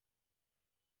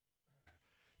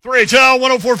3HL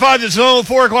 104.5, the Zone,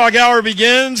 4 o'clock hour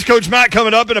begins. Coach Matt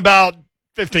coming up in about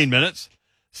 15 minutes.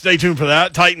 Stay tuned for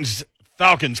that. Titans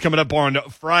Falcons coming up on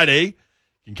Friday.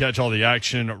 You can catch all the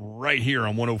action right here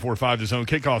on 104.5 the Zone.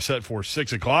 Kickoff set for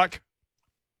 6 o'clock.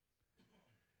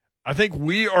 I think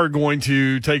we are going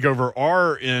to take over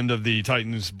our end of the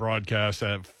Titans broadcast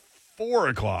at 4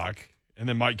 o'clock, and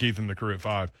then Mike Keith and the crew at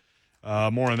 5.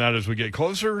 More on that as we get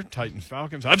closer. Titans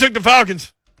Falcons. I took the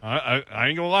Falcons. I ain't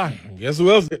going to lie. Guess who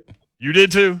else did? You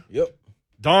did too? Yep.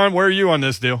 Don, where are you on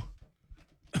this deal?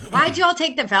 Why'd y'all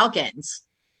take the Falcons?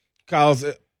 Cause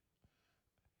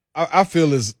I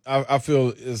feel is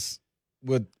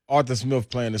with Arthur Smith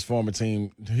playing his former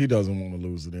team, he doesn't want to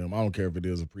lose to them. I don't care if it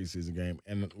is a preseason game.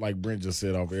 And like Brent just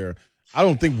said off air, I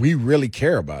don't think we really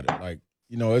care about it. Like,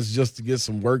 it's just to get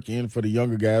some work in for the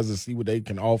younger guys and see what they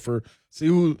can offer. See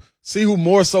who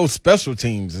more so special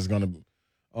teams is going to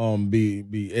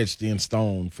be etched in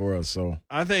stone for us. So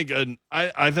I think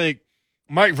I think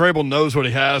Mike Vrabel knows what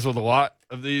he has with a lot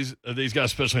of these guys,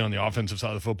 especially on the offensive side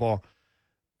of the football.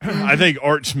 I think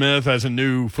Art Smith, as a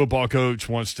new football coach,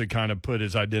 wants to kind of put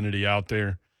his identity out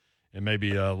there and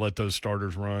maybe let those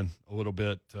starters run a little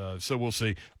bit. So we'll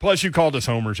see. Plus, you called us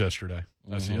homers yesterday.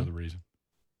 That's the other reason.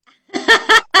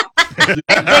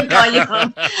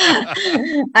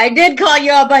 I did call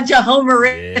you a bunch of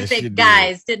homerific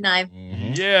guys, didn't I?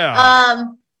 Mm-hmm. Yeah.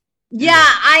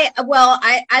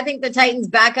 I think the Titans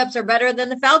backups are better than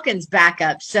the Falcons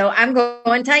backups, so I'm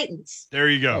going Titans. There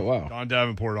you go. Oh, wow. Don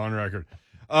Davenport on record.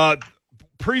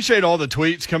 Appreciate all the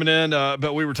tweets coming in,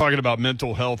 but we were talking about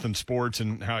mental health and sports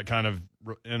and how it kind of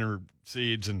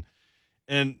intercedes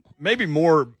and maybe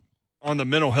more on the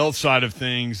mental health side of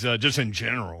things, just in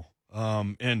general.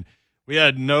 And we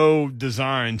had no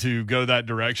design to go that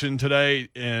direction today.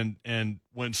 And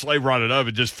when Slade brought it up,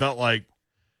 it just felt like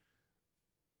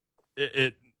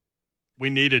we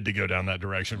needed to go down that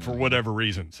direction for whatever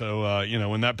reason. So,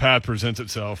 when that path presents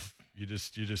itself, you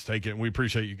just take it. And we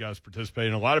appreciate you guys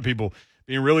participating. A lot of people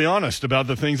being really honest about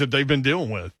the things that they've been dealing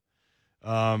with.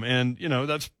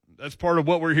 That's part of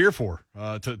what we're here for,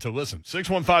 to listen.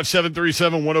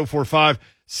 615-737-1045.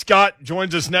 Scott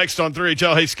joins us next on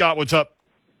 3HL. Hey, Scott, what's up?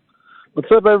 What's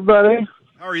up, everybody?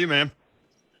 How are you, man?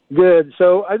 Good.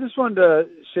 So I just wanted to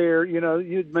share,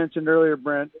 you'd mentioned earlier,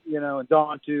 Brent, and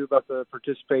Dawn, too, about the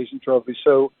participation trophy.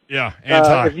 So yeah,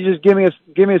 and if you just give me a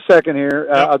second here,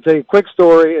 I'll tell you a quick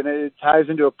story, and it ties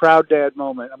into a proud dad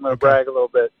moment. I'm going to brag a little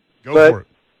bit. Go for it.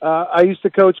 I used to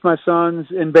coach my sons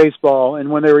in baseball, and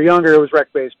when they were younger, it was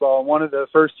rec baseball. And one of the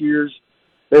first years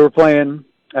they were playing,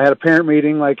 I had a parent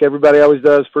meeting like everybody always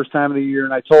does, first time of the year,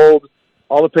 and I told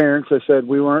all the parents, I said,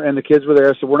 and the kids were there,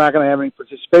 I said, we're not going to have any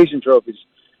participation trophies.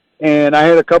 And I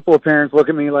had a couple of parents look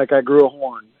at me like I grew a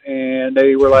horn, and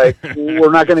they were like, we're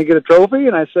not going to get a trophy?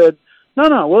 And I said,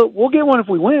 no, we'll get one if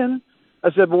we win.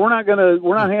 I said, but we're not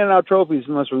handing out trophies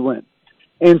unless we win.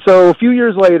 And so a few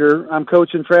years later, I'm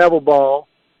coaching travel ball,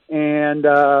 and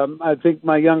I think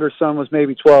my younger son was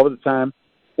maybe 12 at the time.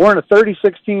 We're in a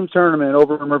 36-team tournament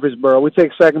over in Murfreesboro. We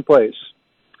take second place.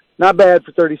 Not bad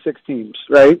for 36 teams,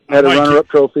 right? Had a runner-up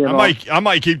trophy. I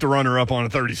might keep the runner-up on a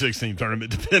 36-team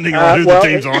tournament, depending on who the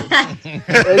teams are.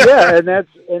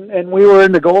 and we were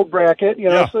in the gold bracket,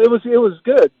 So it was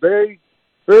good, very,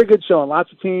 very good showing.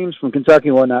 Lots of teams from Kentucky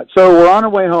and whatnot. So we're on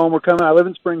our way home. I live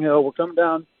in Spring Hill. We're coming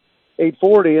down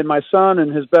 840, and my son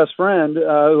and his best friend,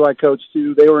 who I coached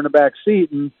to, they were in the back seat,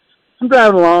 and I'm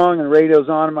driving along, and the radio's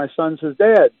on, and my son says,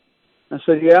 Dad. I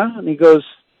said, yeah, and he goes,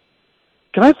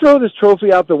 can I throw this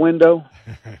trophy out the window?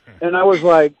 And I was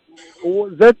like,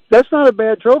 that's not a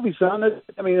bad trophy, son. As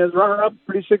runner-up,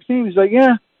 pretty 16. He's like,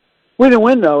 yeah, we didn't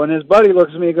win, though. And his buddy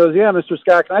looks at me and goes, yeah, Mr.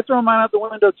 Scott, can I throw mine out the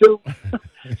window, too?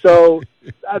 So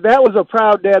that was a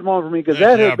proud dad moment for me because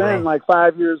that had been like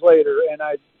 5 years later. And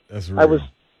I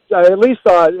at least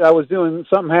thought I was doing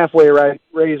something halfway right,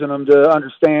 raising them to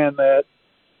understand that,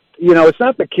 it's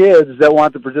not the kids that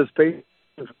want to participate,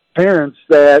 parents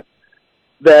that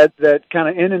kind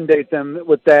of inundate them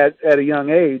with that at a young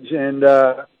age. And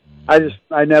I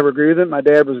never agree with it. My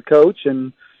dad was a coach,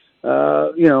 and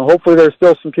hopefully there's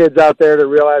still some kids out there that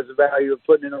realize the value of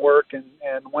putting in the work and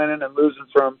winning and losing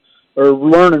or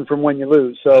learning from when you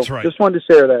lose. So that's right. Just wanted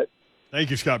to share that. Thank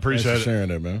you, Scott. Appreciate Thanks for sharing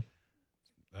that, man.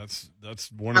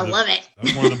 That's one of love it.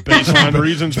 That's one of the baseline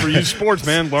reasons for you sports,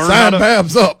 man. Sign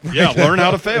Babs up. Yeah, learn how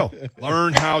to fail.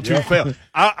 Learn how to fail.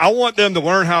 I want them to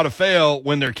learn how to fail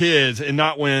when they're kids and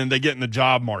not when they get in the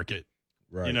job market.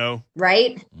 Right.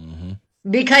 Right? Mm-hmm.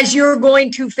 Because you're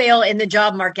going to fail in the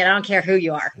job market. I don't care who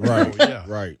you are. Right. Yeah.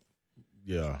 Right.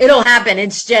 Yeah. It'll happen.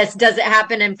 It's just, does it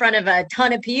happen in front of a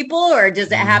ton of people or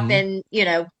does it happen,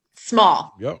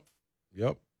 small? Yep.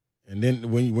 And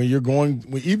then when you're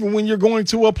even when you're going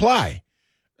to apply,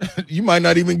 you might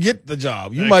not even get the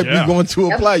job. You might be going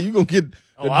to apply. You're going to get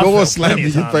the door slammed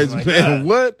in your face. Like man,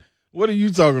 what are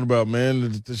you talking about,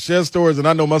 man? The share stories, and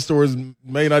I know my stories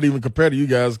may not even compare to you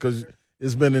guys because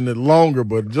it's been in it longer,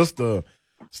 but just the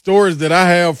stories that I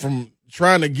have from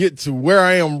trying to get to where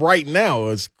I am right now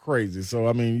is crazy. So,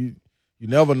 I mean, you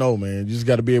never know, man. You just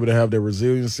got to be able to have that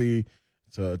resiliency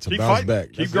to bounce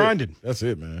back. Keep grinding. That's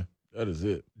it, man. That is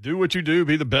it. Do what you do.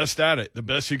 Be the best at it. The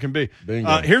best you can be.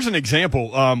 Bingo. Here's an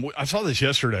example. I saw this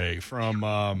yesterday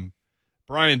from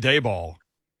Brian Daboll,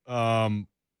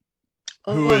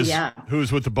 who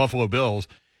is with the Buffalo Bills.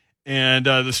 And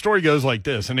the story goes like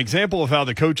this. An example of how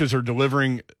the coaches are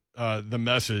delivering the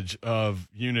message of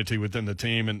unity within the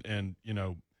team and you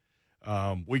know,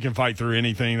 we can fight through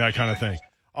anything, that kind of thing.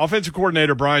 Offensive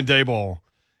coordinator Brian Daboll,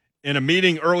 in a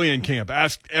meeting early in camp,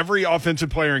 asked every offensive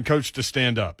player and coach to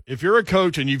stand up. If you're a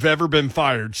coach and you've ever been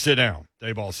fired, sit down,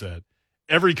 Daboll said.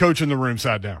 Every coach in the room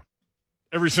sat down.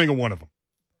 Every single one of them.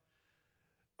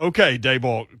 Okay,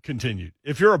 Daboll continued.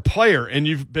 If you're a player and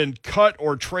you've been cut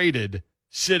or traded,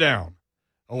 sit down.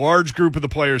 A large group of the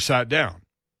players sat down.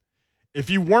 If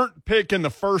you weren't picked in the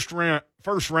first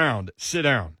round, sit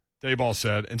down, Daboll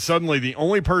said. And suddenly the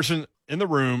only person in the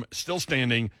room still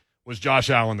standing was Josh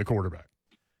Allen, the quarterback.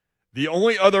 The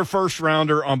only other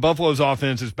first-rounder on Buffalo's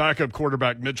offense is backup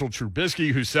quarterback Mitchell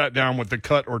Trubisky, who sat down with the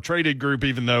cut or traded group,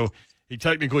 even though he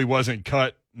technically wasn't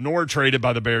cut nor traded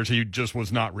by the Bears. He just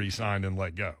was not re-signed and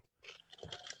let go.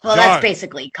 Well, that's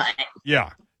basically cut. Yeah.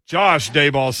 Josh,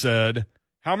 Daboll said,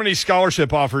 how many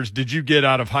scholarship offers did you get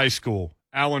out of high school?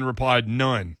 Allen replied,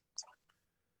 none.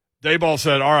 Daboll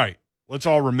said, all right, let's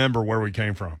all remember where we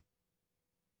came from.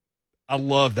 I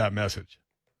love that message.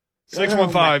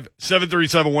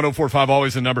 615-737-1045,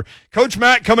 always the number. Coach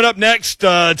Mack coming up next.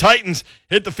 Titans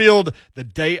hit the field the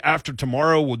day after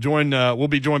tomorrow. We'll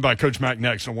be joined by Coach Mack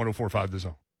next on 1045 The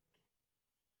Zone.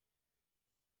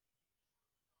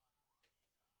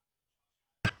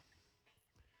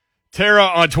 Tara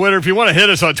on Twitter. If you want to hit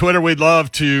us on Twitter, we'd love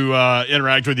to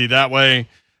interact with you that way.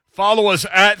 Follow us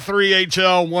at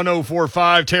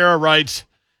 3HL1045. Tara writes,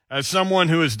 as someone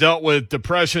who has dealt with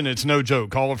depression, it's no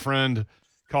joke. Call a friend.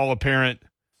 Call a parent.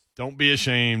 Don't be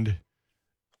ashamed.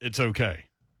 It's okay.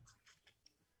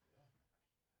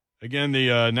 Again,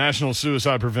 the National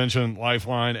Suicide Prevention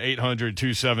Lifeline,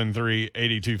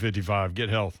 800-273-8255. Get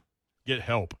health. Get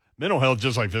help. Mental health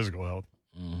just like physical health.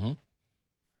 Mm-hmm.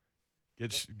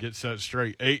 Get set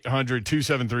straight.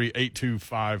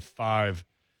 800-273-8255.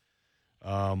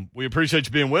 We appreciate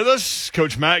you being with us.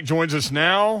 Coach Mack joins us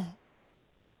now.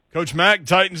 Coach Mack,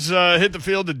 Titans hit the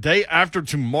field the day after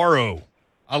tomorrow.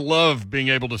 I love being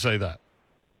able to say that.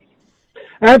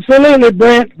 Absolutely,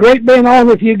 Brent. Great being on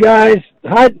with you guys.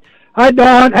 Hi,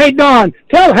 Dawn. Hey, Dawn,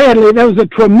 tell Hadley there was a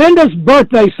tremendous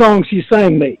birthday song she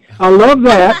sang me. I love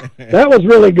that. That was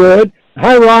really good.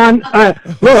 Hi, Ron.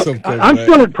 Look, I'm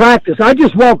still at practice. I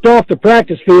just walked off the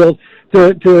practice field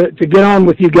to get on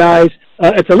with you guys.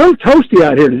 It's a little toasty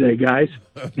out here today, guys.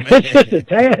 It's just a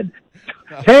tad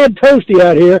toasty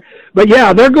out here. But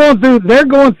yeah, they're going through their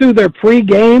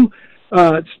pregame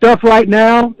stuff right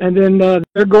now, and then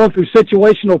they're going through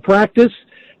situational practice.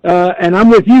 And I'm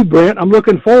with you, Brent. I'm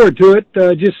looking forward to it.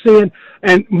 Just seeing,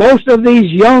 and most of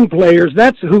these young players,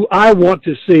 that's who I want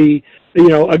to see,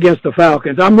 against the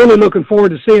Falcons. I'm really looking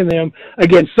forward to seeing them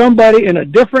against somebody in a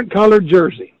different colored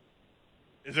jersey.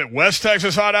 Is it West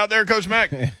Texas hot out there, Coach Mack?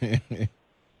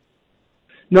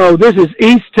 No, this is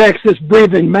East Texas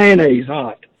breathing mayonnaise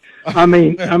hot. I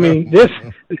mean,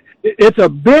 it's a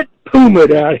bit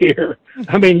humid out here.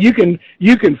 I mean, you can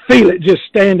feel it just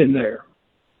standing there.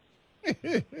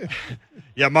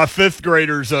 Yeah, my fifth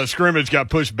graders scrimmage got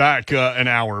pushed back an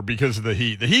hour because of the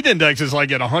heat. The heat index is like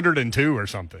at 102 or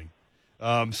something.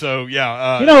 So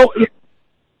yeah.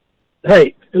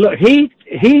 Hey, look, heat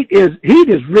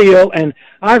is real, and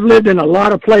I've lived in a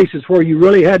lot of places where you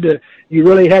really had to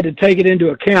take it into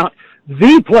account.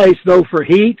 The place though for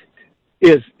heat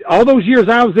is all those years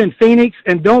I was in Phoenix,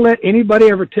 and don't let anybody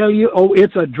ever tell you, oh,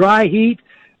 it's a dry heat.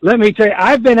 Let me tell you,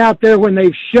 I've been out there when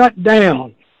they've shut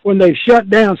down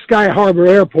Sky Harbor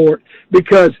Airport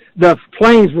because the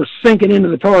planes were sinking into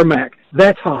the tarmac.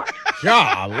 That's hot.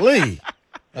 Golly.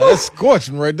 That's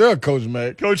scorching right there, Coach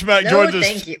Mack. Coach Mack joins us.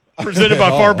 Thank you. Presented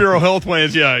by Farm Bureau Health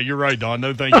Plans. Yeah, you're right, Don.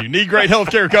 No, thank you. Need great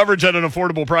health care coverage at an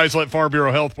affordable price? Let Farm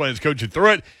Bureau Health Plans coach you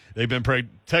through it. They've been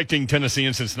protecting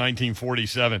Tennesseans since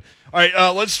 1947. All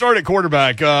right, let's start at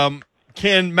quarterback.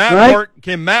 Can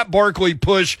Matt Barkley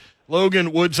push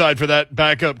Logan Woodside for that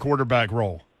backup quarterback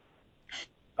role?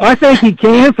 I think he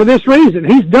can for this reason.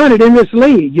 He's done it in this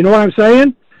league. You know what I'm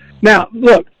saying? Now,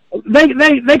 look,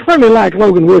 they clearly like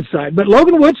Logan Woodside, but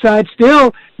Logan Woodside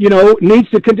still, needs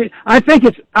to continue. I think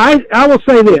I will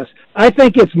say this. I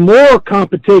think it's more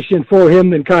competition for him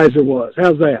than Kizer was.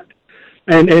 How's that?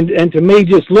 And to me,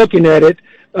 just looking at it,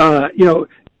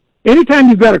 anytime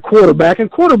you've got a quarterback, and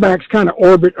quarterbacks kind of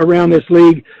orbit around this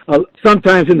league,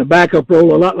 sometimes in the backup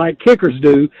role, a lot like kickers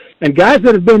do, and guys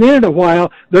that have been in it a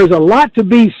while, there's a lot to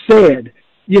be said,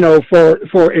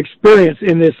 for experience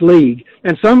in this league.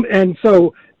 And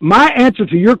so my answer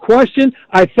to your question,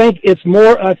 I think it's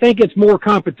more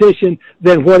competition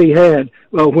than what he had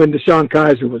when DeShone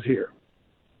Kizer was here.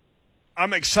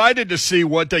 I'm excited to see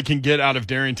what they can get out of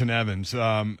Darrynton Evans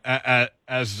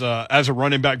as a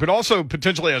running back, but also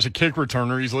potentially as a kick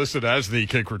returner. He's listed as the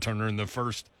kick returner in the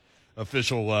first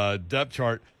official depth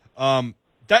chart.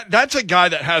 That's a guy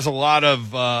that has a lot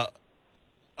of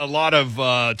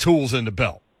tools in the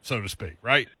belt, so to speak,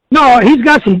 right? No,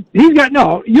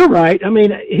 you're right. I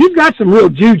mean, he's got some real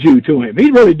juju to him.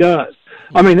 He really does.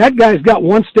 I mean, that guy's got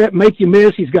one step, make you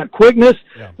miss. He's got quickness.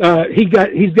 Yeah. He's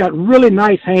got really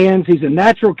nice hands. He's a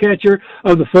natural catcher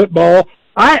of the football.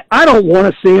 I don't want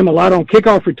to see him a lot on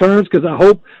kickoff returns because I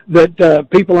hope that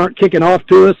people aren't kicking off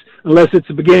to us unless it's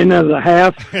the beginning of the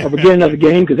half or beginning of the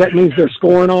game, because that means they're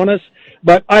scoring on us.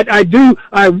 But I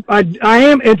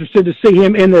am interested to see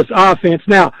him in this offense.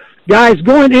 Now, guys,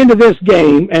 going into this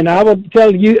game, and I will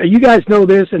tell you, you guys know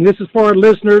this, and this is for our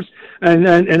listeners, and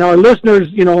our listeners,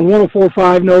 on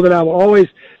 104.5 know that I will always,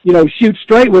 shoot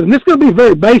straight with them. This is going to be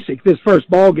very basic, this first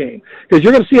ball game, because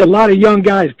you're going to see a lot of young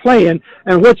guys playing,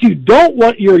 and what you don't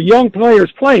want your young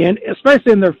players playing,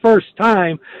 especially in their first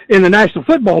time in the National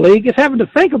Football League, is having to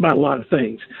think about a lot of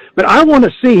things. But I really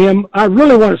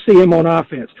want to see him on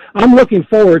offense. I'm looking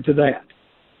forward to that.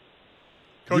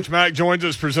 Coach Mack joins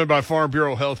us, presented by Farm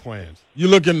Bureau Health Plans. You're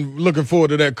looking forward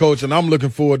to that, Coach, and I'm looking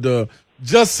forward to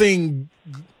just seeing,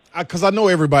 because I know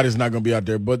everybody's not going to be out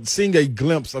there, but seeing a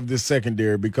glimpse of this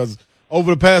secondary, because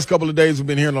over the past couple of days we've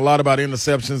been hearing a lot about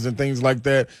interceptions and things like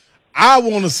that. I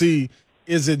want to see,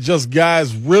 is it just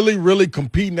guys really, really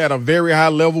competing at a very high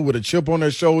level with a chip on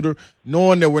their shoulder,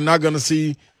 knowing that we're not going to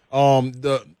see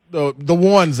the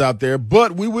ones out there,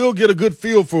 but we will get a good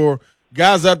feel for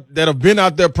guys that have been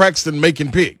out there practicing making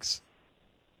picks.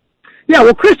 Yeah,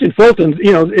 well, Christian Fulton,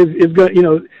 is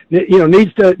going,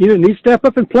 needs to step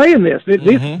up and play in this.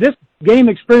 This game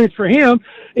experience for him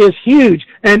is huge.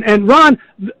 And Ron,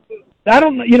 I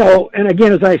don't, and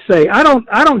again, as I say, I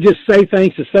don't just say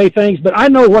things to say things, but I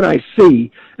know what I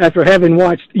see after having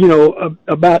watched,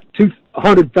 about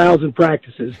 200,000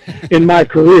 practices in my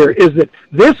career, is that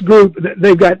this group,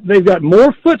 they've got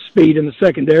more foot speed in the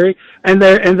secondary, and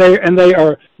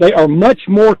they are much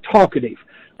more talkative.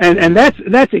 And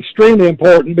that's extremely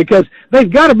important, because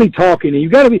they've got to be talking, and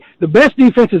you've got to be, the best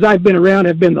defenses I've been around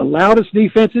have been the loudest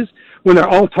defenses, when they're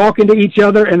all talking to each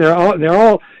other, and they're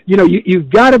all you've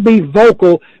got to be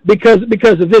vocal because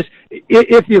of this.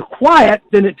 If you're quiet,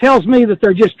 then it tells me that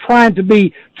they're just trying to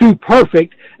be too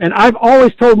perfect. And I've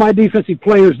always told my defensive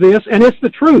players this, and it's the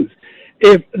truth.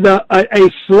 If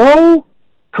a slow,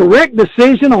 correct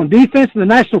decision on defense in the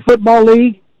National Football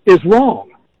League is wrong.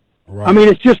 Right. I mean,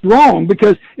 it's just wrong,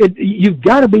 because you've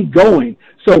got to be going.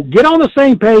 So get on the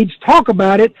same page, talk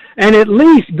about it, and at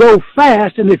least go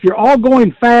fast. And if you're all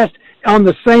going fast on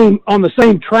the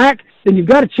same track, then you've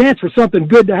got a chance for something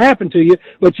good to happen to you.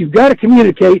 But you've got to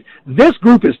communicate. This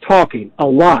group is talking a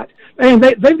lot, and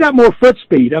they've got more foot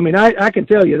speed. I mean, I can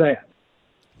tell you that.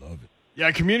 Love it.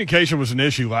 Yeah, communication was an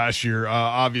issue last year.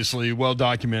 Obviously, well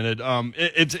documented.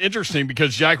 It's interesting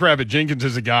because Jackrabbit Jenkins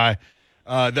is a guy.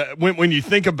 That when you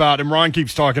think about him, Ron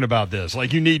keeps talking about this,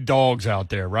 like you need dogs out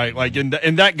there, right? Like, and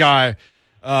that guy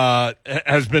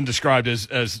has been described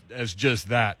as just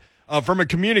that. From a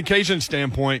communication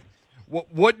standpoint,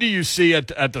 what do you see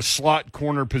at the slot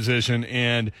corner position,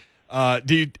 and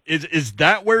is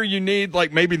that where you need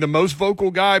like maybe the most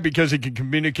vocal guy because he can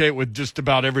communicate with just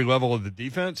about every level of the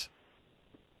defense?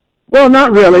 Well,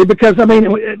 not really, because I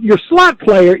mean, your slot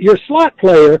player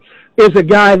is a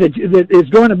guy that is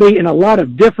going to be in a lot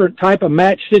of different type of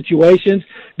match situations,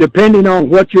 depending on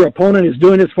what your opponent is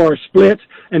doing as far as splits,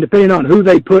 and depending on who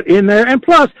they put in there, and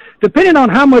plus depending on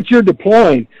how much you're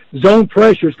deploying zone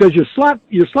pressures, because your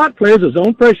slot player is a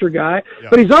zone pressure guy, yeah.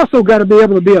 But he's also got to be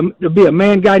able to be a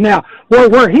man guy. Now,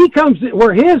 where his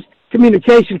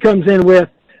communication comes in with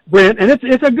Brent, and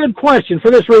it's a good question for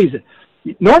this reason.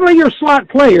 Normally your slot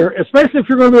player, especially if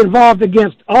you're going to be involved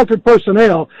against altered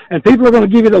personnel, and people are going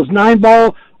to give you those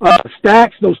 9-ball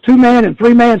stacks, those 2-man and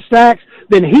 3-man stacks,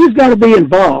 then he's got to be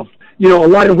involved. a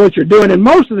lot of what you're doing. And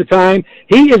most of the time,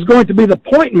 he is going to be the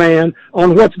point man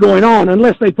on what's going on,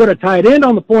 unless they put a tight end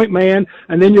on the point man,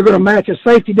 and then you're going to match a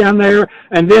safety down there,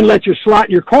 and then let your slot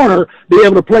in your corner be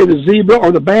able to play the zebra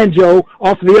or the banjo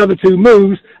off the other two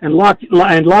moves and lock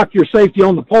your safety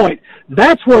on the point.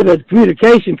 That's where the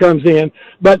communication comes in.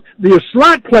 But your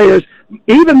slot players,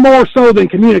 even more so than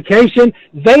communication,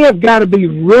 they have got to be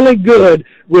really good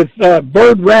with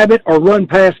bird rabbit or run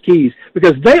pass keys,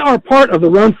 because they are part of the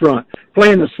run front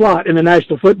playing the slot in the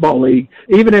National Football League,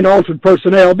 even in altered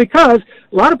personnel, because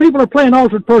a lot of people are playing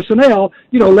altered personnel,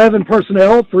 11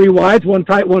 personnel, 3 wides, 1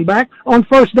 tight, 1 back on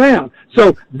first down.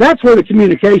 So that's where the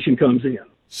communication comes in.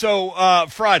 So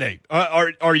Friday,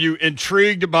 are you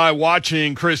intrigued by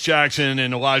watching Chris Jackson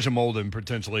and Elijah Molden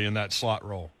potentially in that slot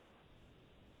role?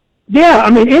 Yeah, I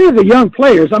mean, any of the young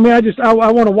players. I mean, I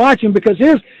want to watch them, because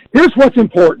here's what's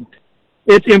important.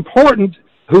 It's important,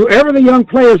 whoever the young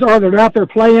players are that are out there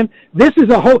playing. This is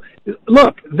a whole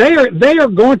look. They are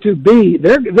going to be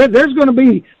there's going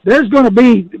to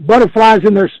be butterflies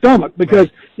in their stomach, because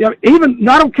even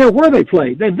I don't care where they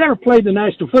play. They've never played the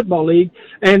National Football League,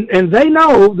 and they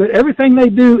know that everything they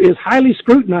do is highly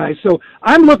scrutinized. So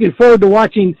I'm looking forward to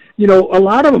watching a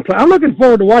lot of them play. I'm looking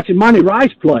forward to watching Monty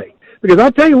Rice play. Because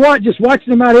I'll tell you what, just watching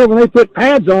them out here when they put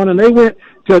pads on and they went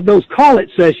to those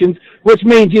call-it sessions, which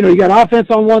means, you got offense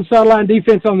on one sideline,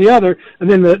 defense on the other, and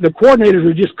then the coordinators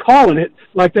are just calling it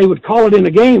like they would call it in a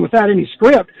game without any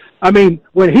script. I mean,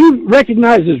 when he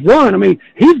recognizes run, I mean,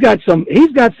 he's got some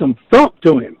thump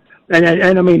to him.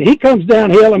 And I mean, he comes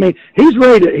downhill. I mean, he's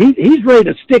ready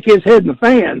to stick his head in the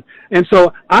fan. And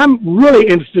so I'm really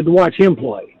interested to watch him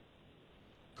play.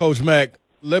 Coach Mack,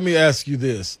 let me ask you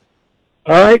this.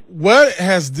 All right. What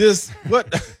has this?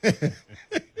 What?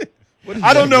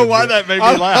 I don't know why that made me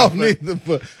laugh. I don't either,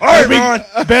 but all right,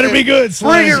 Ron. Better be good.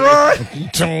 Bring it, Ron.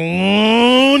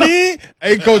 Tony.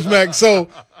 Hey, Coach Mack. So,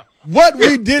 what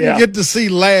we didn't get to see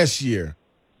last year,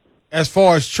 as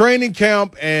far as training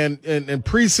camp and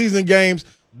preseason games,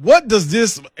 what does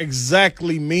this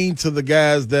exactly mean to the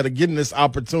guys that are getting this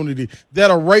opportunity, that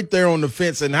are right there on the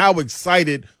fence, and how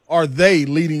excited are they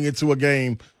leading into a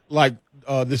game like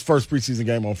this first preseason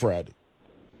game on Friday?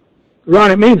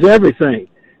 Ron, it means everything.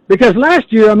 Because last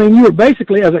year, I mean, you were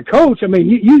basically, as a coach, I mean,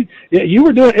 you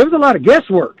were doing, it was a lot of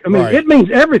guesswork. I mean, It means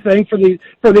everything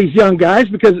for these young guys,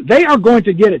 because they are going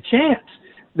to get a chance.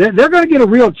 They're going to get a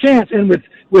real chance. And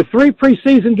with 3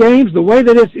 preseason games, the way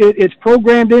that it's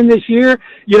programmed in this year,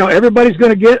 everybody's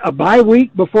going to get a bye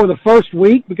week before the first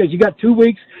week, because you got 2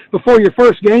 weeks before your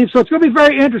first game. So it's going to be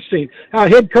very interesting how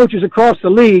head coaches across the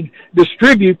league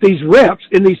distribute these reps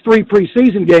in these 3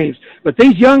 preseason games. But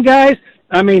these young guys,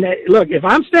 I mean, look, if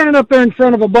I'm standing up there in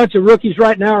front of a bunch of rookies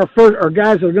right now, or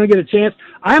guys that are going to get a chance,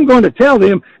 I'm going to tell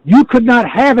them, you could not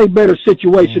have a better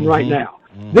situation right now.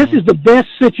 This is the best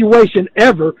situation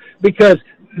ever, because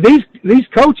these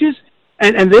coaches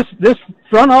and this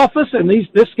front office and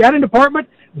this scouting department,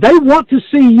 they want to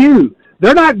see you.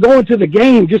 They're not going to the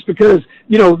game just because,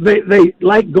 they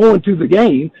like going to the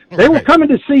game. They were coming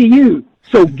to see you.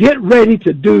 So get ready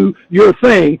to do your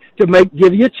thing to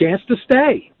give you a chance to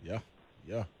stay.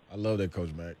 Yeah. I love that,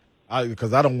 Coach Mack.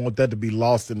 Because I don't want that to be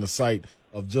lost in the sight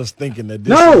of just thinking that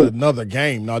this is another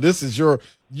game. Now, this is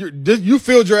you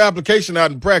filled your application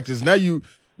out in practice. Now you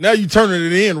turning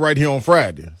it in right here on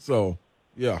Friday. So,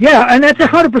 yeah. Yeah, and that's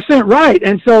 100% right.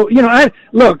 And so, I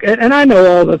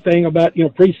know all the thing about,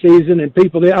 preseason and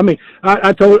people there. I mean,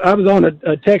 I was on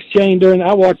a text chain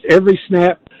I watched every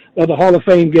snap of the Hall of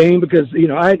Fame game, because,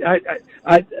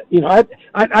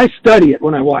 I study it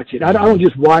when I watch it. I don't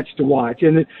just watch to watch.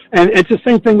 And it's the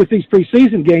same thing with these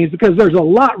preseason games, because there's a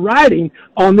lot riding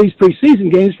on these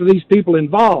preseason games for these people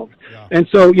involved. Yeah. And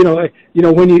so,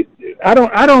 when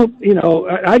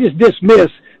I just dismiss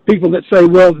people that say,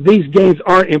 well, these games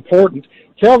aren't important.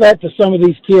 Tell that to some of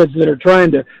these kids that are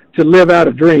trying to live out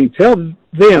a dream. Tell them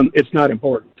it's not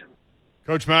important.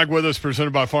 Coach Mack with us,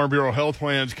 presented by Farm Bureau Health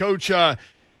Plans. Coach,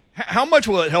 how much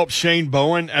will it help Shane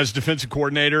Bowen as defensive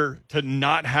coordinator to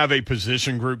not have a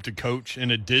position group to coach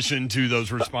in addition to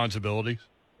those responsibilities?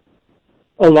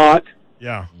 A lot.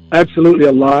 Yeah. Absolutely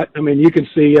a lot. I mean, you can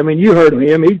see, you heard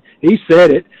him. He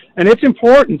said it. And it's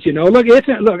important,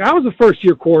 Look, I was a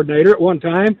first-year coordinator at one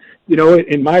time,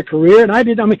 in my career, and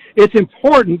it's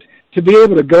important to be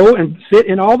able to go and sit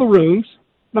in all the rooms.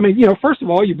 I mean, first of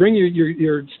all, you bring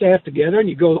your staff together and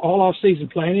you go all off-season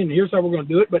planning, and here's how we're going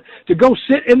to do it. But to go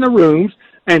sit in the rooms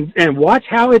and watch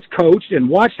how it's coached and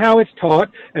watch how it's taught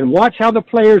and watch how the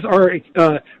players are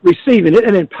receiving it,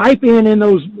 and then pipe in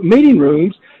those meeting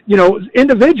rooms,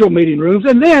 individual meeting rooms.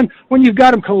 And then when you've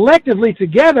got them collectively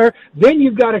together, then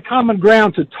you've got a common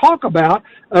ground to talk about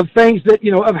of things that,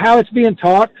 of how it's being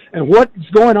taught and what's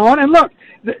going on. And look,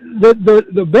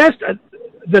 the best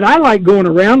that I like going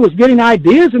around was getting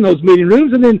ideas in those meeting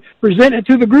rooms and then presenting it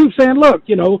to the group saying, look,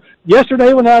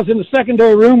 yesterday when I was in the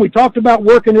secondary room, we talked about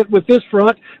working it with this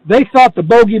front. They thought the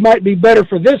bogey might be better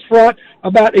for this front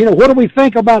about, what do we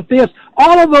think about this?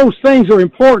 All of those things are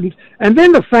important. And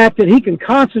then the fact that he can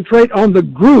concentrate on the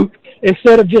group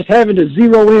instead of just having to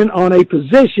zero in on a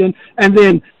position and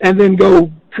then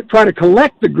go try to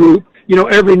collect the group,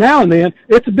 every now and then.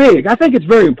 It's big. I think it's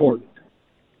very important.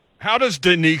 How does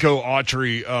Danico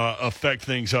Autry affect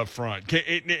things up front?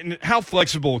 How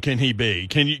flexible can he be?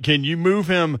 Can you move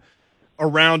him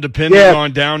around depending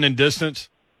on down and distance?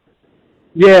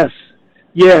 Yes.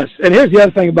 And here's the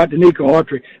other thing about Danico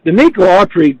Autry. Danico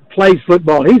Autry plays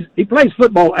football. He plays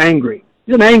football angry.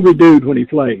 He's an angry dude when he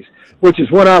plays, which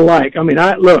is what I like. I mean,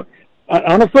 look,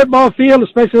 on a football field,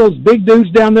 especially those big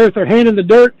dudes down there with their hand in the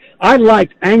dirt, I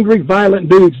liked angry, violent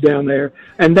dudes down there,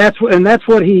 and that's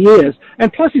what he is.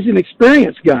 And plus, he's an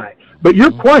experienced guy. But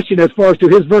your question as far as to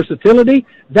his versatility,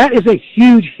 that is a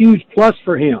huge, huge plus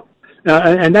for him,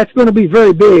 and that's going to be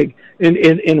very big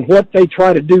in what they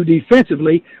try to do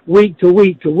defensively week to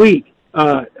week to week.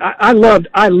 I love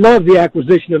the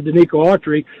acquisition of Danico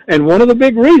Autry, and one of the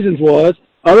big reasons was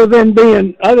other than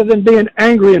being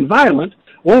angry and violent.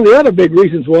 One of the other big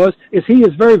reasons is he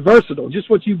is very versatile, just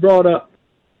what you brought up.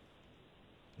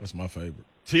 That's my favorite.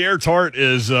 Teair Tart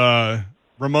is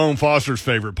Ramon Foster's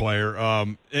favorite player.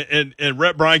 And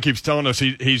Rhett Bryan keeps telling us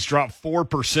he's dropped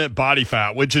 4% body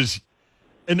fat, which is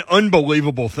an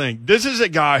unbelievable thing. This is a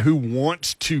guy who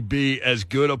wants to be as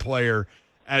good a player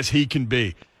as he can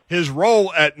be. His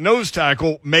role at nose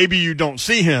tackle, maybe you don't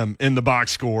see him in the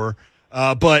box score,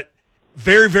 but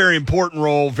very, very important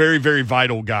role, very, very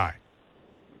vital guy.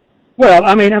 Well,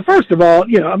 I mean, first of all,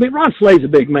 Ron Slay's a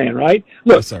big man, right?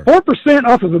 Look, yes, 4%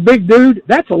 off of a big dude,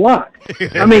 that's a lot.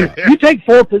 I mean, you take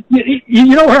 4%,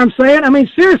 you know what I'm saying? I mean,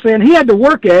 seriously, and he had to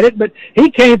work at it, but he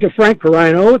came to Frank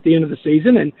Carino at the end of the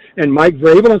season and Mike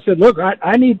Vrabel and said, look,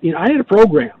 I need a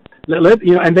program.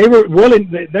 And they were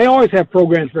willing, they always have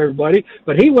programs for everybody,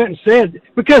 but he went and said,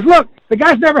 because look, the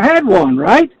guy's never had one,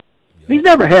 right? He's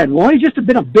never had one. He's just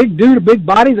been a big dude, a big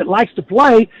body that likes to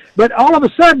play. But all of a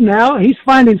sudden now he's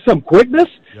finding some quickness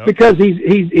because he's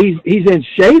in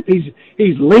shape.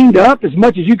 He's leaned up as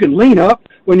much as you can lean up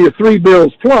when you're 3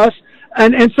 bills plus.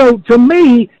 And so to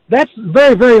me, that's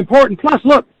very, very important. Plus,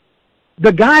 look,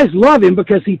 the guys love him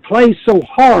because he plays so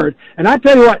hard. And I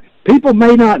tell you what, people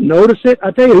may not notice it.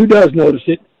 I tell you who does notice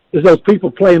it is those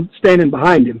people standing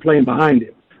behind him, playing behind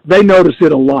him. They notice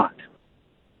it a lot.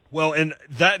 Well, and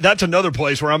that's another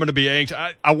place where I'm going to be anxious.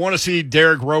 I want to see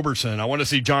Derek Roberson. I want to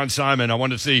see John Simon. I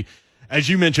want to see, as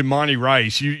you mentioned, Monty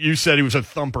Rice. You said he was a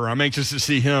thumper. I'm anxious to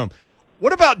see him.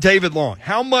 What about David Long?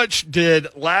 How much did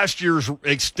last year's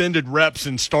extended reps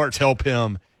and starts help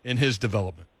him in his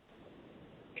development?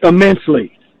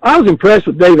 Immensely. I was impressed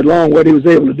with David Long, what he was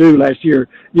able to do last year,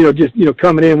 just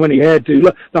coming in when he had to.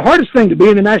 Look, the hardest thing to be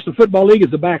in the National Football League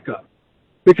is the backup.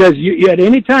 Because you at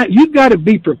any time, you've got to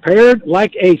be prepared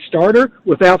like a starter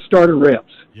without starter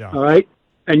reps. Yeah. All right?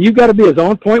 And you've got to be as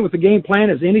on point with the game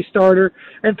plan as any starter.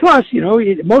 And plus,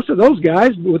 most of those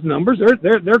guys with numbers,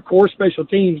 they're core special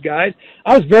teams guys.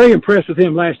 I was very impressed with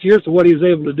him last year as to what he was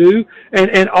able to do.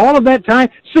 And all of that time,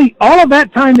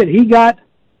 that he got,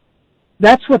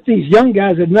 that's what these young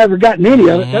guys have never gotten any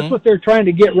of it. That's what they're trying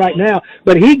to get right now.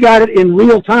 But he got it in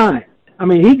real time. I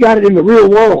mean, he got it in the real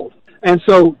world. And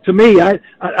so, to me,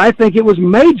 I think it was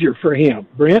major for him,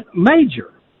 Brent,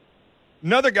 major.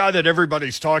 Another guy that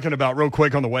everybody's talking about real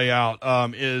quick on the way out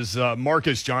is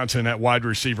Marcus Johnson at wide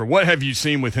receiver. What have you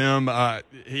seen with him?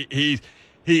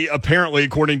 He apparently,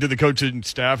 according to the coaching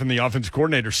staff and the offensive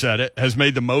coordinator said it, has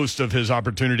made the most of his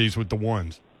opportunities with the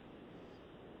ones.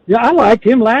 Yeah, I liked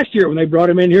him last year when they brought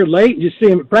him in here late and just see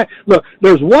him at practice. Look,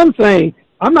 there's one thing,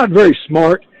 I'm not very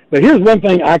smart, but here's one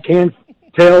thing I can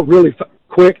tell really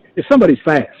quick, if somebody's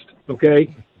fast,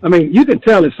 okay? I mean, you can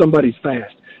tell if somebody's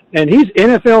fast. And he's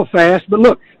NFL fast, but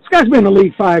look, this guy's been in the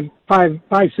league five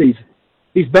seasons.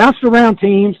 He's bounced around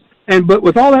teams, but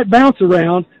with all that bounce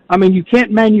around, I mean, you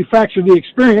can't manufacture the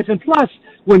experience. And plus,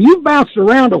 when you've bounced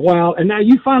around a while and now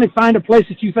you finally find a place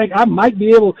that you think I might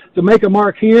be able to make a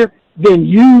mark here, then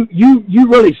you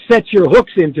really set your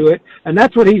hooks into it. And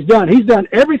that's what he's done. He's done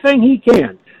everything he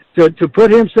can to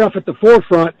put himself at the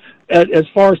forefront as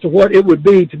far as to what it would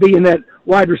be to be in that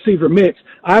wide receiver mix.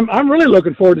 I'm really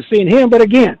looking forward to seeing him. But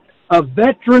again, a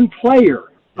veteran player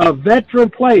that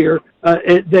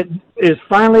is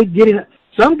finally getting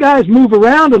some guys move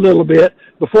around a little bit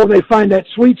before they find that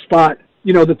sweet spot,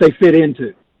 that they fit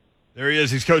into. There he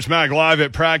is. He's Coach Mack live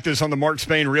at practice on the Mark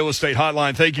Spain Real Estate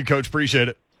Hotline. Thank you, Coach. Appreciate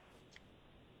it.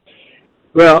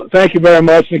 Well, thank you very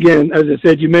much. And again, as I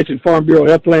said, you mentioned Farm Bureau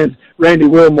Health Plans, Randy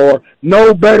Wilmore.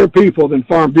 No better people than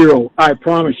Farm Bureau, I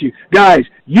promise you. Guys,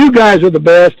 you guys are the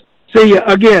best. See you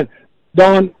again.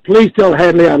 Dawn, please tell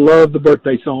Hadley I love the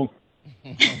birthday song.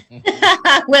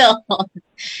 I will.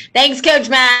 Thanks, Coach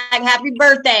Mack. Happy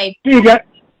birthday. See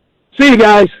you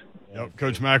guys. Yep,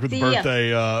 Coach Mack with the See ya.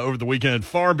 birthday over the weekend.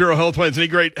 Farm Bureau Health Plans, any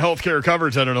great health care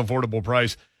coverage at an affordable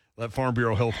price. Let Farm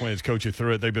Bureau Health Plans coach you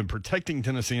through it. They've been protecting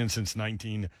Tennesseans since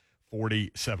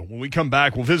 1947. When we come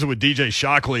back, we'll visit with DJ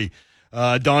Shockley,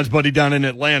 Don's buddy down in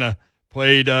Atlanta.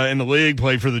 Played in the league,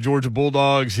 played for the Georgia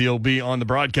Bulldogs. He'll be on the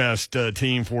broadcast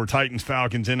team for Titans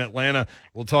Falcons in Atlanta.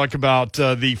 We'll talk about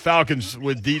the Falcons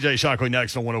with DJ Shockley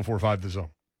next on 104.5 The Zone.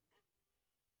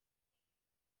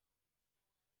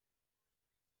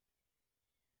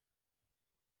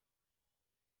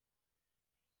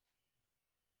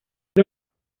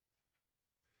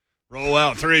 Roll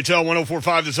out 3HL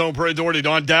 104.5 The Zone. Parade Doherty,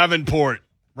 Don Davenport,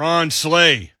 Ron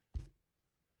Slay.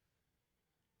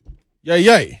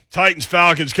 Yay. Titans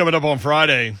Falcons coming up on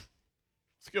Friday.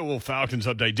 Let's get a little Falcons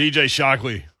update. DJ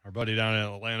Shockley, our buddy down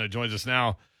in Atlanta, joins us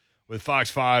now with Fox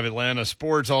 5 Atlanta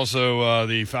Sports, also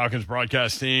the Falcons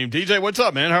broadcast team. DJ, what's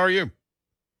up, man? How are you?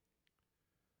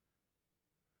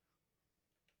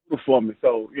 For me,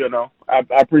 so I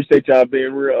appreciate y'all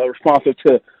being real responsive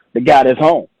to the guy that's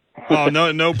home. Oh,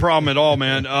 no problem at all,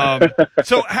 man.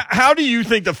 So how do you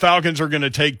think the Falcons are going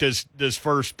to take this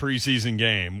first preseason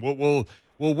game?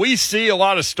 Will we see a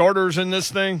lot of starters in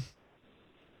this thing?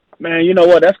 Man, you know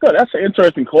what? That's good. That's an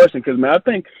interesting question because, man, I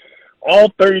think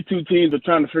all 32 teams are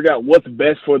trying to figure out what's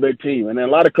best for their team. And then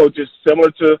a lot of coaches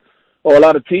a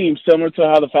lot of teams similar to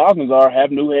how the Falcons are,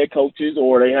 have new head coaches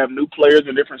or they have new players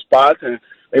in different spots and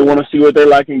they want to see what they're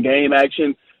like in game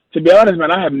action. To be honest,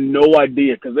 man, I have no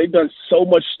idea because they've done so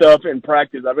much stuff in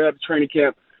practice. I've been at the training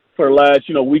camp for the last,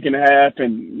 week and a half,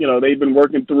 and, they've been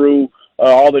working through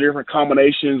all the different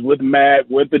combinations with Matt,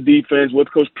 with the defense,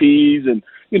 with Coach Pease, and,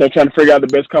 trying to figure out the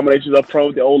best combinations up front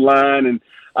with the O-line. And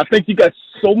I think you got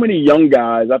so many young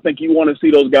guys. I think you want to see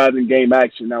those guys in game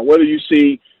action. Now, whether you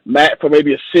see Matt for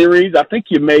maybe a series, I think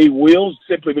you will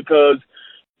simply because,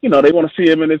 they want to see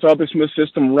him in this Arthur Smith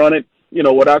system run it,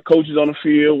 without coaches on the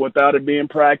field, without it being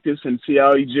practice, and see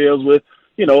how he gels with,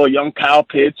 a young Kyle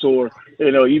Pitts or,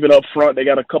 even up front, they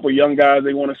got a couple young guys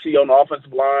they want to see on the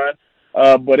offensive line.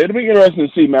 But it'll be interesting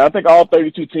to see, man. I think all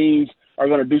 32 teams are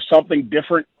going to do something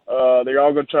different. They're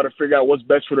all going to try to figure out what's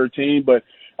best for their team. But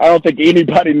I don't think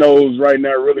anybody knows right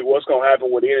now really what's going to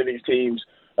happen with any of these teams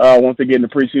once they get in the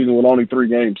preseason with only 3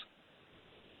 games.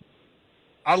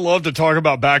 I love to talk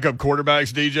about backup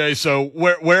quarterbacks, DJ. So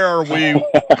where are we?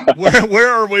 where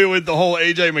are we with the whole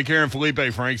AJ McCarron, Felipe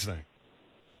Franks thing?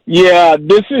 Yeah,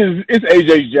 it's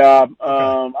AJ's job.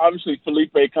 Obviously,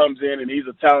 Felipe comes in and he's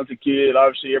a talented kid.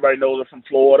 Obviously, everybody knows him from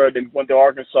Florida. Then went to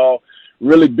Arkansas.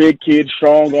 Really big kid,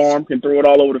 strong arm, can throw it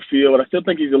all over the field. I still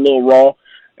think he's a little raw.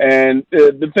 And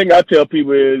the thing I tell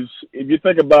people is, if you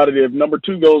think about it, if number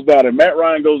 2 goes down and Matt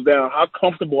Ryan goes down, how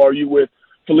comfortable are you with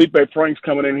Felipe Franks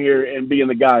coming in here and being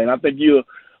the guy? And I think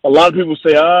a lot of people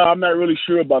say, I'm not really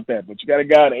sure about that. But you got a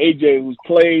guy, AJ, who's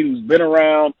played, who's been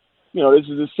around. This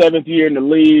is his 7th year in the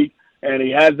league, and he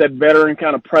has that veteran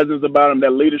kind of presence about him,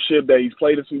 that leadership that he's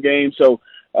played in some games. So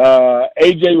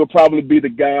AJ will probably be the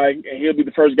guy, and he'll be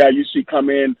the first guy you see come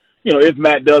in, if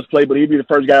Matt does play, but he'll be the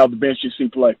first guy off the bench you see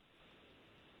play.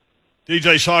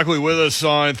 DJ Shockley with us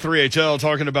on 3HL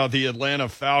talking about the Atlanta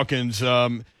Falcons.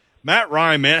 Matt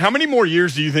Ryan, man, how many more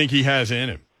years do you think he has in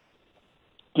him?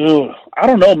 Dude, I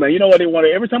don't know, man. You know what?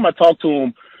 Every time I talk to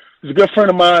him, he's a good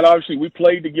friend of mine. Obviously, we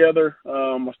played together.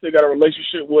 I still got a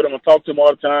relationship with him. I talk to him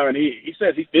all the time, and he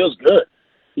says he feels good.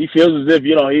 He feels as if,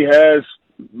 he has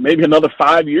maybe another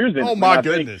 5 years in him. Oh, my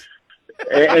goodness.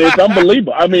 And it's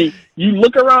unbelievable. I mean, you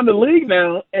look around the league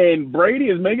now, and Brady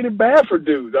is making it bad for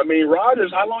dudes. I mean,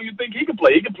 Rodgers, how long you think he can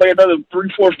play? He can play another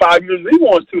 3, 4, 5 years if he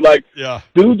wants to. Like, yeah.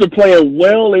 Dudes are playing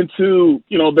well into,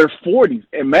 their 40s.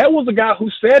 And Matt was a guy who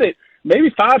said it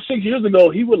maybe 5, 6 years ago.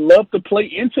 He would love to play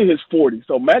into his 40s.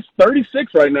 So Matt's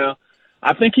 36 right now.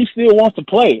 I think he still wants to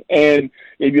play. And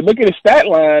if you look at his stat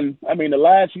line, I mean, the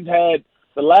last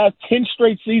 10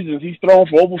 straight seasons, he's thrown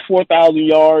for over 4,000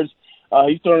 yards.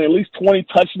 He's thrown at least 20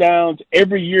 touchdowns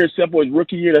every year except for his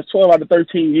rookie year. That's 12 out of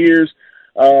 13 years.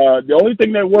 The only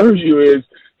thing that worries you is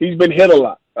he's been hit a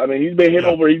lot. I mean, he's been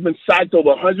he's been sacked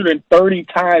over 130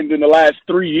 times in the last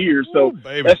 3 years. So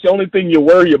that's the only thing you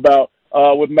worry about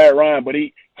with Matt Ryan. But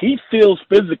he he feels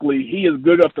physically he is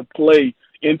good enough to play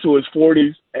into his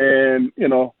 40s, and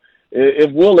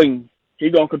if willing,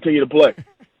 he's gonna continue to play.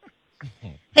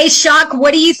 Hey, Shock,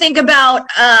 what do you think about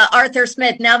Arthur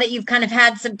Smith now that you've kind of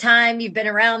had some time? You've been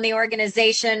around the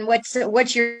organization.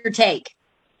 What's your take?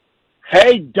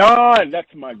 Hey, Don.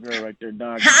 That's my girl right there,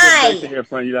 Don. Hi. Great to hear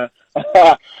from you,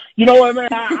 Don. You know what, man?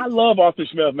 I love Arthur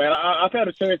Smith, man. I've had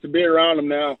a chance to be around him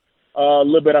now a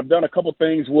little bit. I've done a couple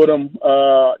things with him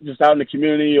just out in the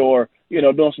community or,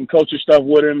 doing some coaching stuff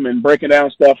with him and breaking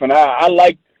down stuff. And I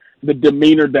like the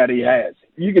demeanor that he has.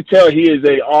 You can tell he is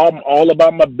all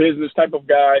about my business type of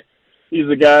guy. He's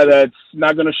a guy that's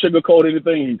not going to sugarcoat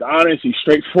anything. He's honest. He's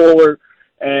straightforward.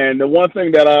 And the one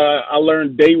thing that I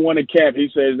learned day one in camp, he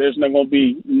says there's not going to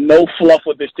be no fluff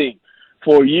with this team.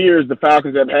 For years, the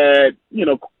Falcons have had,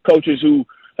 coaches who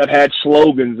have had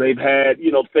slogans. They've had,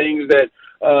 things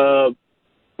that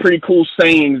pretty cool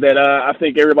sayings that I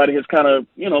think everybody has kind of,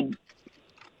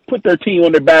 put their team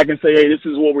on their back and say, hey, this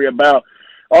is what we're about.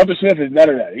 Arthur Smith is none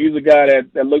of that. He's a guy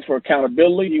that looks for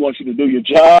accountability. He wants you to do your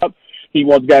job. He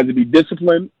wants guys to be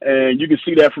disciplined. And you can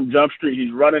see that from Jump Street.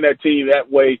 He's running that team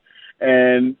that way,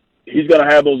 and he's going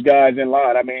to have those guys in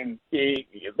line. I mean, the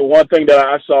one thing that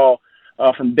I saw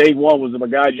from day one was if a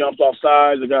guy jumps off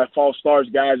sides, a guy false starts,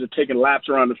 guys are taking laps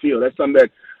around the field. That's something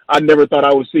that I never thought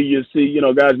I would see. You see,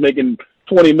 guys making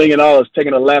 $20 million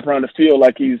taking a lap around the field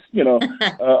like he's,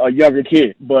 a younger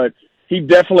kid. But he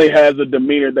definitely has a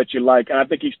demeanor that you like. And I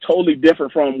think he's totally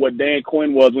different from what Dan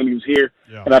Quinn was when he was here.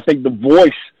 Yeah. And I think the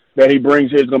voice that he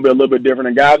brings here is going to be a little bit different.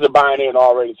 And guys are buying in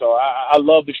already. So I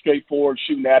love the straightforward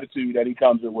shooting attitude that he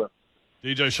comes in with.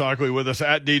 DJ Shockley with us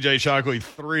at DJ Shockley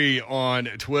 3 on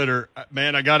Twitter.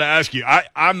 Man, I got to ask you,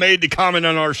 I made the comment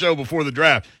on our show before the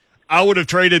draft. I would have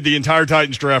traded the entire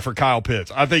Titans draft for Kyle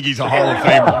Pitts. I think he's a Hall of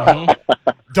Famer.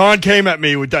 Don came at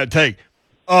me with that take.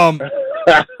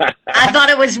 I thought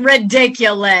it was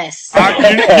ridiculous.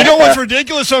 You know what's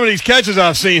ridiculous? Some of these catches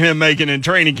I've seen him making in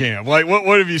training camp. Like,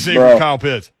 what have you seen from Kyle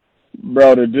Pitts?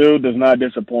 Bro, the dude does not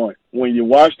disappoint. When you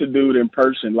watch the dude in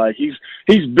person, like he's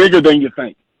bigger than you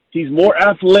think. He's more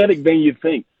athletic than you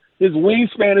think. His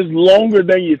wingspan is longer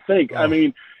than you think. I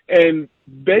mean, and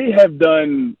they have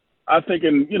done, I think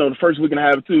in, the first week and a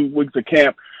half, 2 weeks of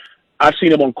camp, I've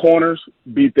seen him on corners,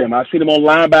 beat them. I've seen him on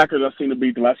linebackers, I've seen him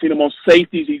beat them. I've seen him on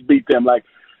safeties, he's beat them. Like,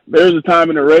 there's a time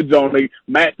in the red zone,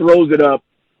 Matt throws it up,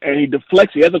 and he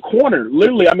deflects. He has a corner.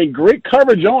 Literally, I mean, great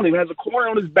coverage on him. Has a corner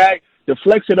on his back,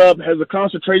 deflects it up, has a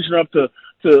concentration up to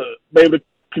be able to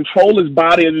control his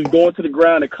body as he's going to the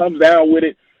ground and comes down with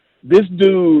it. This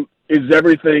dude is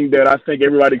everything that I think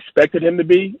everybody expected him to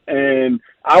be, and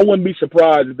I wouldn't be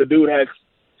surprised if the dude has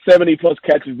 70-plus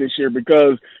catches this year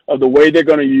because of the way they're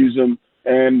going to use him.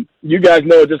 And you guys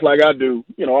know it just like I do.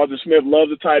 Arthur Smith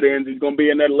loves the tight ends. He's going to be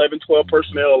in that 11, 12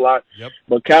 personnel a lot. Yep.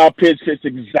 But Kyle Pitts fits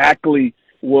exactly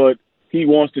what he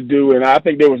wants to do, and I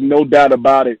think there was no doubt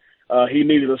about it. He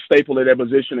needed a staple at that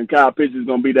position, and Kyle Pitts is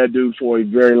going to be that dude for a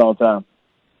very long time.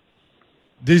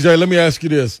 DJ, let me ask you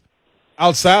this.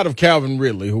 Outside of Calvin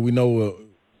Ridley, who we know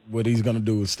what he's going to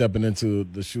do is stepping into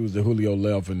the shoes that Julio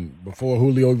left, and before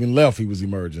Julio even left, he was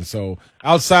emerging. So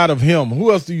outside of him,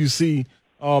 who else do you see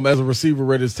as a receiver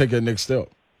ready to take that next step?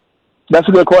 That's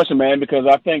a good question, man, because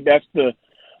I think that's the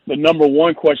number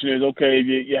one question is, okay,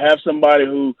 if you have somebody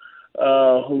who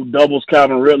doubles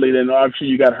Calvin Ridley, then obviously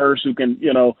you got Hurst who can,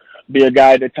 be a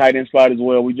guy at the tight end spot as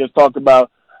well. We just talked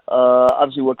about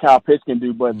obviously what Kyle Pitts can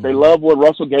do, but they love what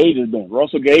Russell Gage has done.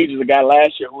 Russell Gage is a guy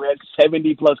last year who had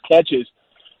 70-plus catches,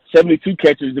 72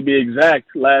 catches to be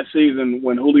exact, last season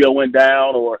when Julio went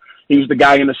down, or he was the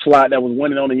guy in the slot that was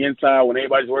winning on the inside when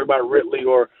everybody's worried about Ridley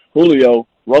or Julio.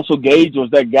 Russell Gage was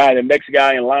that guy, the next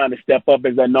guy in line to step up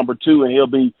as that number 2, and he'll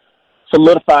be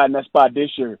solidified in that spot this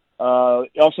year.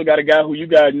 You also got a guy who you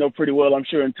guys know pretty well, I'm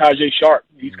sure, in Tajae Sharpe.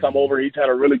 He's come over. He's had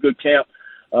a really good camp.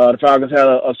 The Falcons had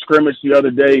a scrimmage the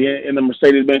other day in the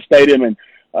Mercedes-Benz Stadium, and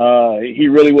he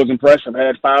really was impressive.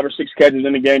 Had 5 or 6 catches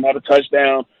in the game, had a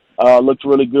touchdown, looked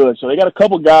really good. So they got a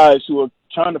couple guys who are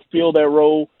trying to fill that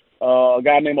role. A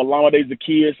guy named Olamide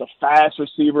Zaccheaus, a fast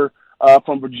receiver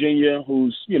from Virginia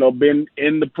who's, been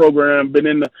in the program, been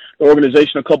in the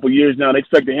organization a couple years now. They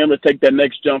expected him to take that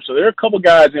next jump. So there are a couple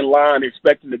guys in line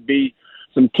expecting to be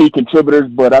some key contributors,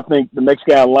 but I think the next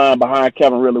guy in line behind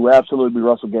Calvin Ridley will absolutely be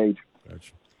Russell Gage.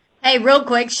 Gotcha. Hey, real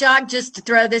quick, Shock, just to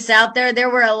throw this out there, there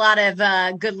were a lot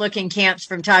of good-looking camps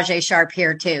from Tajae Sharpe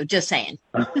here, too. Just saying.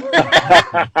 Hey,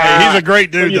 he's a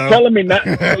great dude, so though. You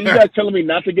guys telling me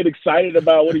not to get excited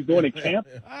about what he's doing in camp?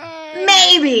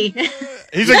 Maybe.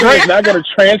 He's a great. He's not going to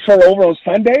transfer over on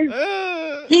Sundays?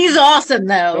 He's awesome,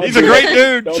 though. He's a great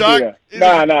dude, Don't Shock. do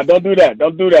that. Nah, don't do that.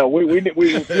 Don't do that. We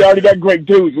already got great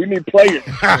dudes. We need players.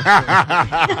 Need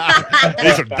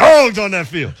some dogs on that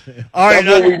field. All right.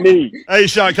 That's what we need. Hey,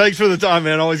 Shock, thanks for the time,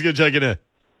 man. Always good checking in.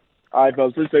 All right,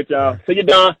 folks. Appreciate y'all. See you,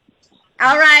 Don.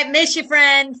 All right. Miss you,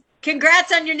 friend.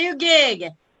 Congrats on your new gig.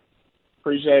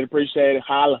 Appreciate it.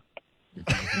 Holla.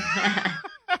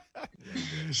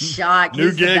 Shock. New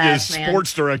He's the gig best, is man.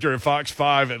 sports director at Fox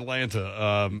 5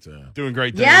 Atlanta. Doing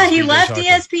great things. Yeah, he DJ left Shock.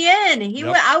 ESPN.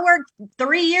 Yep. I worked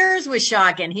 3 years with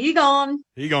Shock, and he gone.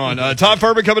 He gone. Todd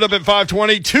Furman coming up at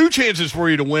 5:20. 2 chances for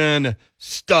you to win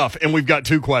stuff, and we've got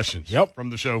 2 questions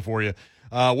from the show for you.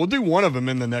 We'll do one of them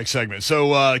in the next segment.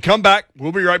 So come back.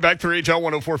 We'll be right back. 3HL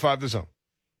 104.5 The Zone.